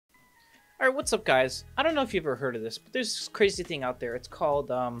Alright, what's up guys? I don't know if you've ever heard of this, but there's this crazy thing out there. It's called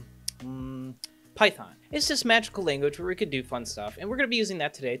Python. It's this magical language where we could do fun stuff, and we're going to be using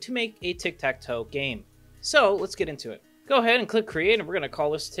that today to make a tic-tac-toe game. So let's get into it. Go ahead and click create, and we're going to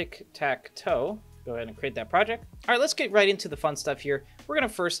call this tic-tac-toe. Go ahead and create that project. Alright, let's get right into the fun stuff here. We're going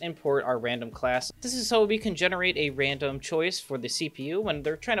to first import our random class. This is so we can generate a random choice for the CPU when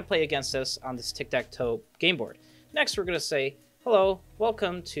they're trying to play against us on this tic-tac-toe game board. Next, we're going to say, hello,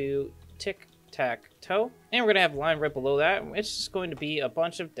 welcome to tic-tac-toe, and we're going to have a line right below that. It's just going to be a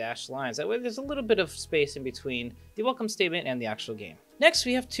bunch of dashed lines. That way there's a little bit of space in between the welcome statement and the actual game. Next,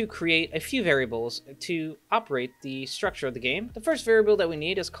 we have to create a few variables to operate the structure of the game. The first variable that we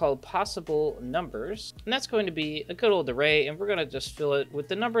need is called possible numbers, and that's going to be a good old array, and we're going to just fill it with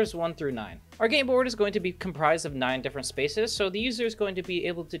the numbers 1 through 9. Our game board is going to be comprised of 9 different spaces, so the user is going to be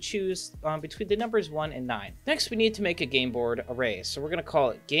able to choose between the numbers 1 and 9. Next, we need to make a game board array, so we're going to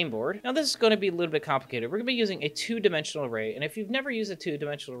call it game board. Now, this is going to be a little bit complicated. We're going to be using a 2-dimensional array, and if you've never used a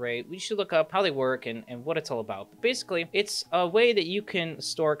 2-dimensional array, we should look up how they work and what it's all about. But basically, it's a way that you can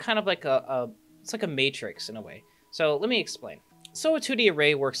store kind of like it's like a matrix in a way. So let me explain. So a 2D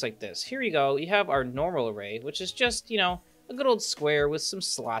array works like this. Here you go. You have our normal array, which is just, you know, a good old square with some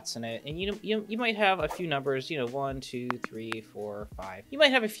slots in it, and you might have a few numbers, 1, 2, 3, 4, 5. You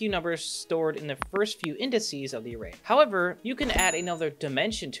might have a few numbers stored in the first few indices of the array. However, you can add another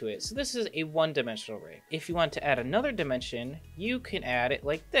dimension to it, so this is a 1-dimensional array. If you want to add another dimension, you can add it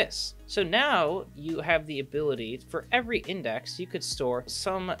like this. So now you have the ability for every index, you could store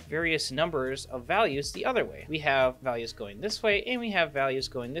some various numbers of values the other way. We have values going this way, and we have values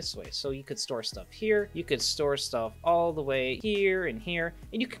going this way. So you could store stuff here, you could store stuff all the way here and here,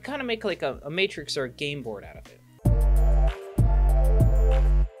 and you can kind of make like a matrix or a game board out of it.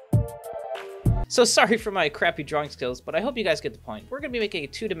 So sorry for my crappy drawing skills, but I hope you guys get the point. We're going to be making a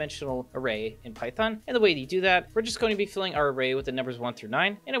 2-dimensional array in Python, and the way you do that, we're just going to be filling our array with the numbers 1 through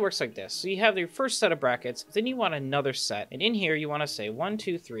 9, and it works like this. So you have your first set of brackets, then you want another set, and in here you want to say 1,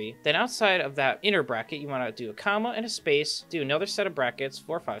 2, 3. Then outside of that inner bracket, you want to do a comma and a space, do another set of brackets,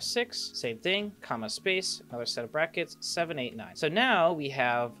 4, 5, 6, same thing, comma, space, another set of brackets, 7, 8, 9. So now we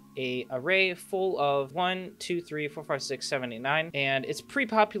have a array full of 1, 2, 3, 4, 5, 6, 7, 8, 9, and it's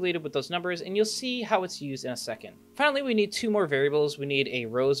pre-populated with those numbers, and you'll see how it's used in a second. Finally, we need 2 more variables. We need a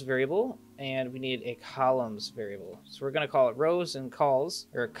rows variable, and we need a columns variable. So we're going to call it rows and cols,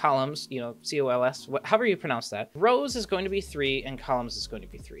 or columns, C-O-L-S, however you pronounce that. Rows is going to be 3, and columns is going to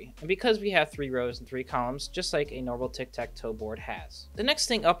be 3. And because we have 3 rows and 3 columns, just like a normal tic-tac-toe board has. The next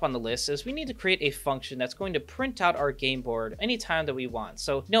thing up on the list is we need to create a function that's going to print out our game board anytime that we want.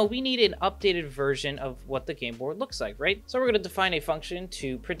 So no, we need an updated version of what the game board looks like, right? So we're going to define a function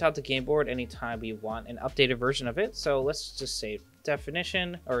to print out the game board anytime we want an updated version of it. So let's just say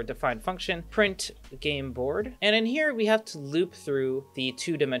definition or define function print game board, and in here we have to loop through the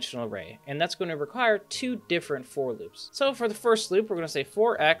 2-dimensional array, and that's going to require 2 different for loops. So for the first loop, we're going to say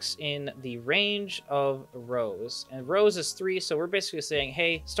for x in the range of rows, and rows is 3, so we're basically saying,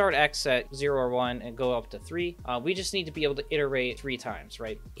 hey, start x at 0 or 1 and go up to 3. We just need to be able to iterate 3 times,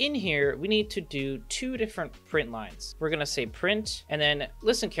 right? In here we need to do 2 different print lines. We're going to say print, and then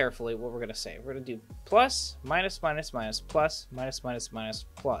listen carefully what we're going to say. We're going to do plus, minus, minus, minus, plus, minus, minus, minus,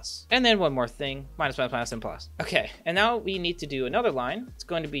 plus. And then one more thing, minus, minus, minus, and plus. Okay, and now we need to do another line. It's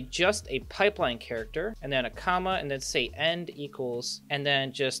going to be just a pipeline character, and then a comma, and then say end equals, and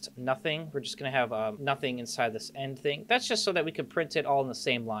then just nothing. We're just going to have nothing inside this end thing. That's just so that we can print it all in the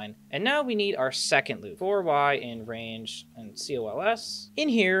same line. And now we need our second loop, for y in range and cols. In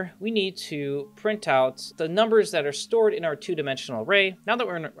here, we need to print out the numbers that are stored in our 2-dimensional array. Now that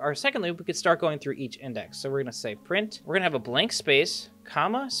we're in our second loop, we could start going through each index. So we're going to say print. We're going to have a blank space,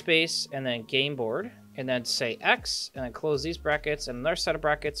 comma, space, and then game board, and then say x, and then close these brackets, and another set of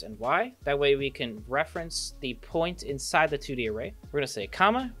brackets, and y. That way we can reference the point inside the 2D array. We're going to say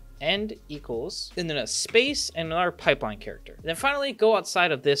comma, end equals, and then a space and another pipeline character. And then finally go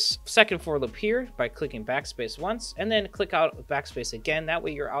outside of this second for loop here by clicking backspace once, and then click out backspace again. That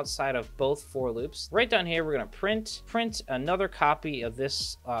way you're outside of both for loops. Right down here, we're going to print another copy of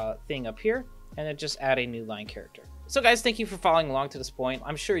this thing up here, and then just add a new line character. So guys, thank you for following along to this point.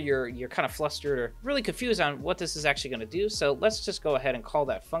 I'm sure you're kind of flustered or really confused on what this is actually going to do. So let's just go ahead and call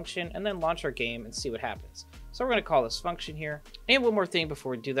that function and then launch our game and see what happens. So we're going to call this function here. And one more thing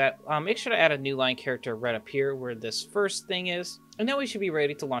before we do that, make sure to add a new line character right up here where this first thing is. And now we should be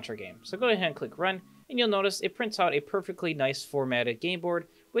ready to launch our game. So go ahead and click run, and you'll notice it prints out a perfectly nice formatted game board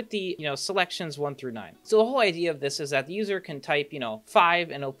with the, selections 1 through 9. So the whole idea of this is that the user can type, 5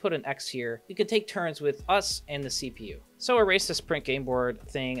 and it'll put an X here. You can take turns with us and the CPU. So erase this print game board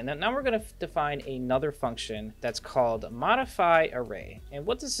thing, and then now we're going to define another function that's called modify array. And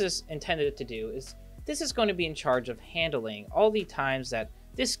what this is intended to do is this is going to be in charge of handling all the times that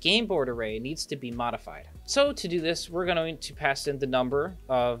this game board array needs to be modified. So to do this, we're going to pass in the number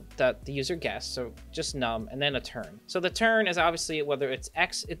that the user guessed, so just num, and then a turn. So the turn is obviously whether it's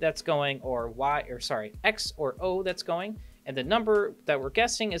X that's going or X or O that's going, and the number that we're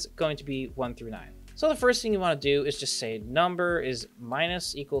guessing is going to be 1 through 9. So the first thing you want to do is just say number is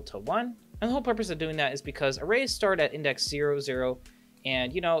minus equal to 1. And the whole purpose of doing that is because arrays start at index 0, 0.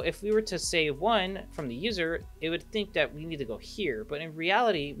 And, if we were to say 1 from the user, it would think that we need to go here. But in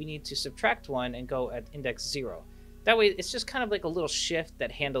reality, we need to subtract 1 and go at index 0. That way, it's just kind of like a little shift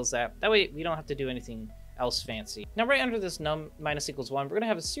that handles that. That way, we don't have to do anything else fancy. Now, right under this num minus equals 1, we're going to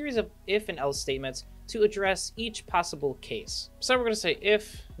have a series of if and else statements to address each possible case. So we're going to say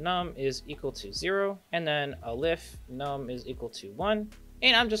if num is equal to 0, and then if num is equal to 1.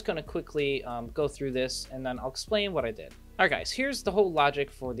 And I'm just going to quickly go through this, and then I'll explain what I did. All right, guys, here's the whole logic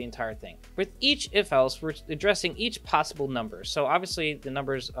for the entire thing. With each if-else, we're addressing each possible number. So obviously the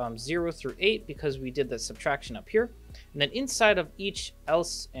numbers 0 through 8 because we did the subtraction up here. And then inside of each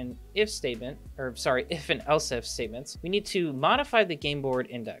else and if statement, if and else if statements, we need to modify the game board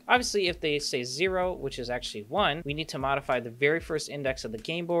index. Obviously, if they say 0, which is actually 1, we need to modify the very first index of the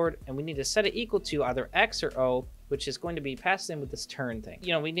game board, and we need to set it equal to either X or O, which is going to be passed in with this turn thing.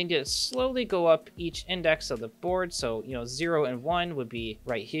 We need to slowly go up each index of the board. So, 0 and 1 would be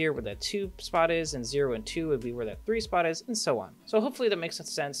right here where that 2 spot is, and 0 and 2 would be where that 3 spot is, and so on. So hopefully that makes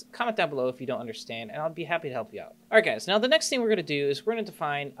sense. Comment down below if you don't understand, and I'll be happy to help you out. All right, guys, now the next thing we're gonna do is we're gonna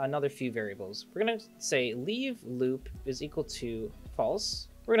define another few variables. We're gonna say leave loop is equal to false.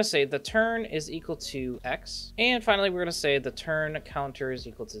 We're going to say the turn is equal to X. And finally, we're going to say the turn counter is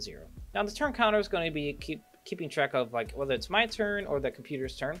equal to 0. Now, the turn counter is going to be keeping track of whether it's my turn or the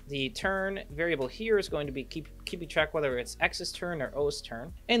computer's turn. The turn variable here is going to be keeping track whether it's X's turn or O's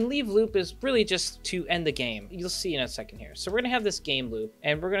turn. And leave loop is really just to end the game. You'll see in a second here. So we're going to have this game loop,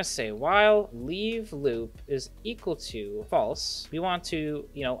 and we're going to say while leave loop is equal to false, we want to,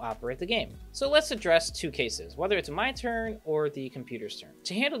 operate the game. So let's address two cases, whether it's my turn or the computer's turn.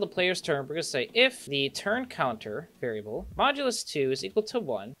 To handle the player's turn, we're going to say if the turn counter variable modulus 2 is equal to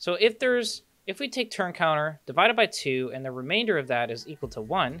 1. So if we take turn counter divided by 2 and the remainder of that is equal to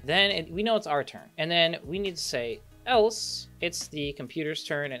 1, then we know it's our turn. And then we need to say else it's the computer's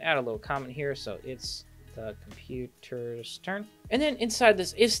turn and add a little comment here. So it's the computer's turn. And then inside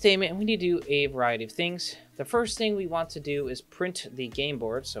this if statement, we need to do a variety of things. The first thing we want to do is print the game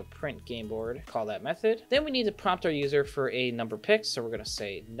board. So print game board, call that method. Then we need to prompt our user for a number picked. So we're going to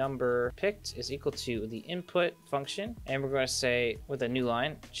say number picked is equal to the input function. And we're going to say with a new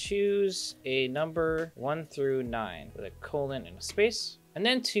line, choose a number 1 through 9 with a colon and a space. And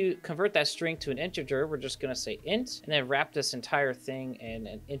then to convert that string to an integer, we're just going to say int and then wrap this entire thing in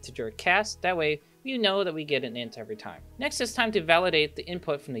an integer cast. That way, you know that we get an int every time. Next, it's time to validate the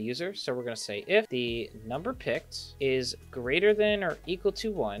input from the user. So we're going to say if the number picked is greater than or equal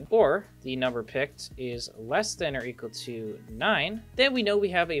to 1, or the number picked is less than or equal to 9, then we know we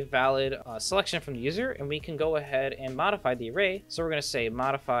have a valid selection from the user, and we can go ahead and modify the array. So we're going to say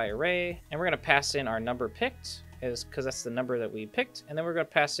modify array, and we're going to pass in our number picked, because that's the number that we picked, and then we're going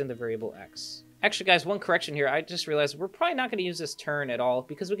to pass in the variable X. Actually, guys, one correction here. I just realized we're probably not going to use this turn at all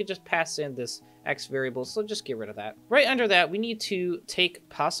because we could just pass in this X variable, so just get rid of that. Right under that, we need to take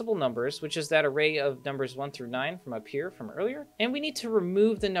possible numbers, which is that array of numbers 1 through 9 from up here from earlier, and we need to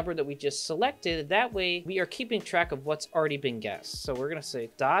remove the number that we just selected. That way, we are keeping track of what's already been guessed. So we're going to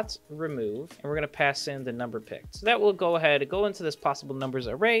say dot remove, and we're going to pass in the number picked. So that will go ahead and go into this possible numbers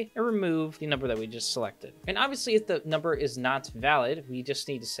array and remove the number that we just selected. And obviously, if the number is not valid, we just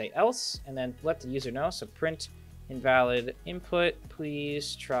need to say else, and then let the user know. So print invalid input,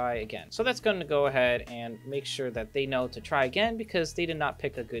 please try again. So that's going to go ahead and make sure that they know to try again because they did not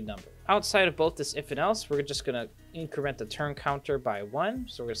pick a good number. Outside of both this if and else, we're just going to increment the turn counter by 1.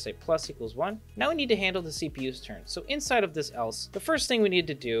 So we're going to say plus equals 1. Now we need to handle the CPU's turn. So inside of this else, the first thing we need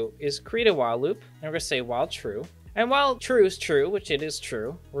to do is create a while loop, and we're going to say while true. And while true is true, which it is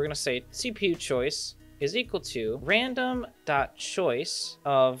true, we're going to say CPU choice is equal to random.choice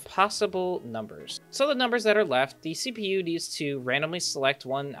of possible numbers. So the numbers that are left, the CPU needs to randomly select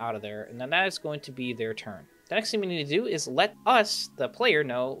one out of there, and then that is going to be their turn. The next thing we need to do is let us, the player,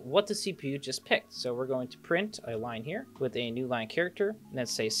 know what the CPU just picked. So we're going to print a line here with a new line character, and then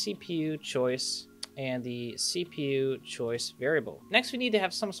say CPU choice and the CPU choice variable. Next, we need to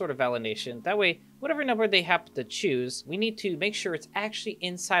have some sort of validation. That way, whatever number they happen to choose, we need to make sure it's actually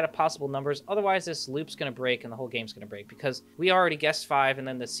inside of possible numbers. Otherwise, this loop's going to break and the whole game's going to break because we already guessed 5 and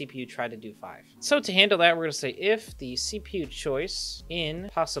then the CPU tried to do 5. So to handle that, we're going to say if the CPU choice in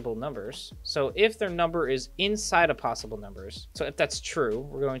possible numbers. So if their number is inside of possible numbers, so if that's true,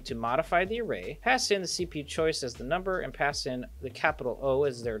 we're going to modify the array, pass in the CPU choice as the number, and pass in the capital O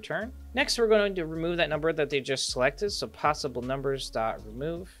as their return. Next, we're going to remove that number that they just selected. So possible numbers dot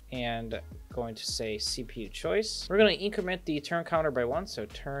remove, and going to say CPU choice. We're going to increment the turn counter by 1. So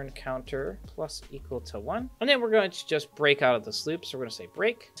turn counter plus equal to 1. And then we're going to just break out of this loop. So we're going to say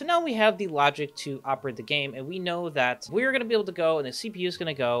break. So now we have the logic to operate the game, and we know that we're going to be able to go and the CPU is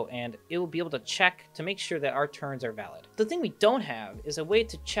going to go and it will be able to check to make sure that our turns are valid. The thing we don't have is a way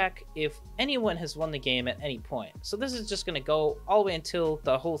to check if anyone has won the game at any point. So this is just going to go all the way until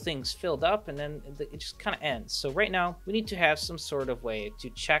the whole thing's filled up, and then it just kind of ends. So right now we need to have some sort of way to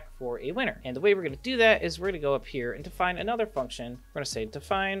check for a winner. And the way we're going to do that is we're going to go up here and define another function. We're going to say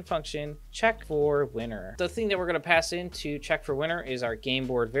define function check for winner. The thing that we're going to pass in to check for winner is our game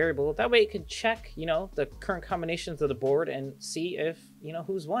board variable. That way it can check, the current combinations of the board and see if,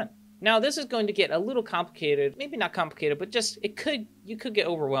 who's won. Now this is going to get a little complicated, maybe not complicated, but just you could get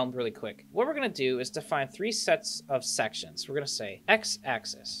overwhelmed really quick. What we're going to do is define 3 sets of sections. We're going to say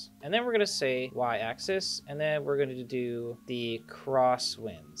x-axis, and then we're going to say y-axis, and then we're going to do the cross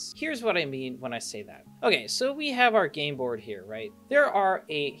wins. Here's what I mean when I say that. Okay, so we have our game board here, right? There are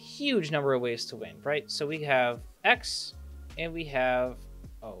a huge number of ways to win, right? So we have x and we have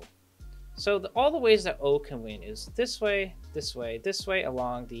O. So all the ways that O can win is this way, this way, this way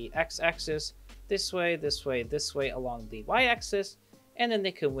along the x-axis, this way, this way, this way along the y-axis, and then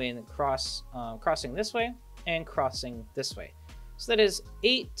they can win crossing this way and crossing this way. So that is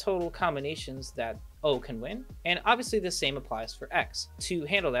 8 total combinations that O can win, and obviously the same applies for X. To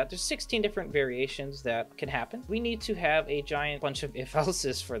handle that, there's 16 different variations that can happen. We need to have a giant bunch of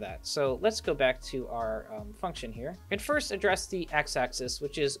if-else's for that. So let's go back to our function here and first address the x-axis,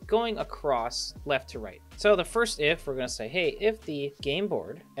 which is going across left to right. So the first if, we're going to say, hey, if the game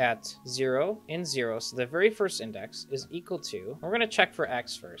board at 0 and 0, so the very first index is equal to, we're going to check for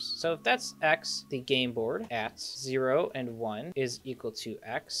X first. So if that's X, the game board at 0 and 1 is equal to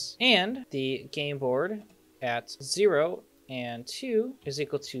X, and the game board at 0 and 2 is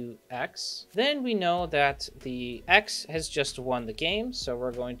equal to X, then we know that the X has just won the game. So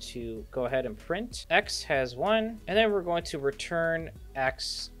we're going to go ahead and print X has won, and then we're going to return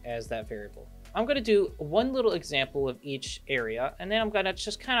X as that variable. I'm going to do one little example of each area, and then I'm going to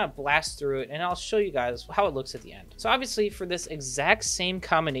just kind of blast through it, and I'll show you guys how it looks at the end. So obviously for this exact same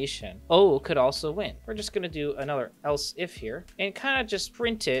combination, O could also win. We're just going to do another else if here and kind of just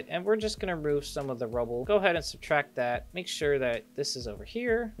print it, and we're just going to remove some of the rubble. Go ahead and subtract that. Make sure that this is over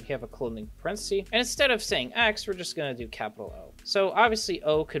here. We have a closing parenthesis, and instead of saying X, we're just going to do capital O. So obviously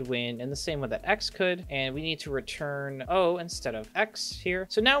O could win in the same way that X could, and we need to return O instead of X here.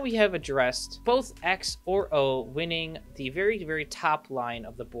 So now we have addressed both X or O winning the very, very top line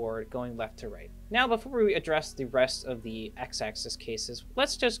of the board going left to right. Now, before we address the rest of the x-axis cases,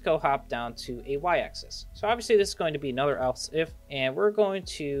 let's just go hop down to a y-axis. So obviously this is going to be another else if, and we're going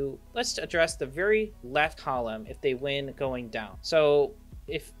to, let's address the very left column if they win going down. So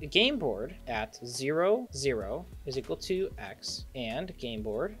if the game board at 0, 0 is equal to X, and game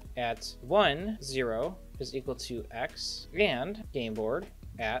board at 1, 0 is equal to X, and game board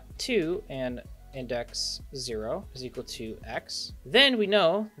at 2 and index 0 is equal to X, then we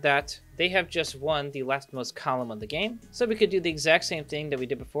know that they have just won the leftmost column of the game. So we could do the exact same thing that we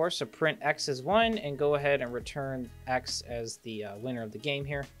did before. So print X as 1 and go ahead and return X as the winner of the game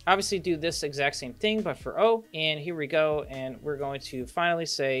here. Obviously do this exact same thing, but for O. And here we go. And we're going to finally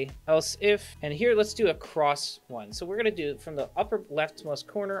say else if, and here let's do a cross one. So we're going to do from the upper leftmost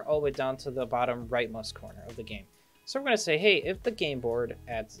corner all the way down to the bottom rightmost corner of the game. So we're going to say, hey, if the game board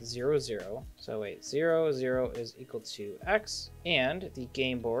at 0, 0, so wait, 0, 0 is equal to X, and the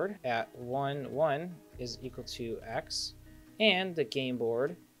game board at 1, 1 is equal to X, and the game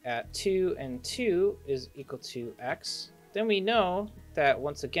board at 2 and 2 is equal to X, then we know that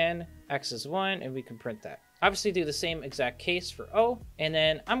once again, X is 1, and we can print that. Obviously do the same exact case for O, and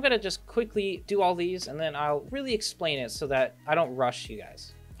then I'm going to just quickly do all these, and then I'll really explain it so that I don't rush you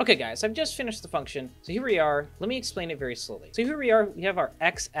guys. Okay guys, I've just finished the function, so here we are. Let me explain it very slowly. So here we are, we have our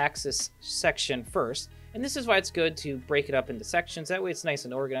x-axis section first, and this is why it's good to break it up into sections. That way it's nice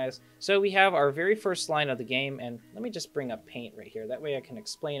and organized. So we have our very first line of the game, and let me just bring up paint right here. That way I can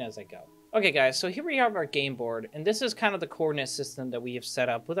explain as I go. Okay guys, so here we have our game board, and this is kind of the coordinate system that we have set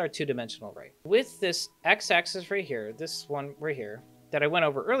up with our two-dimensional array. With this x-axis right here, this one right here, that I went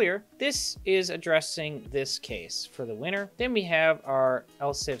over earlier, this is addressing this case for the winner. Then we have our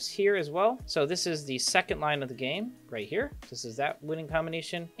else ifs here as well. So this is the second line of the game right here. This is that winning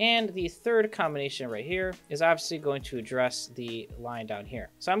combination. And the third combination right here is obviously going to address the line down here.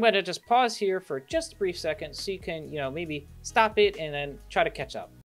 So I'm going to just pause here for just a brief second so you can, maybe stop it and then try to catch up.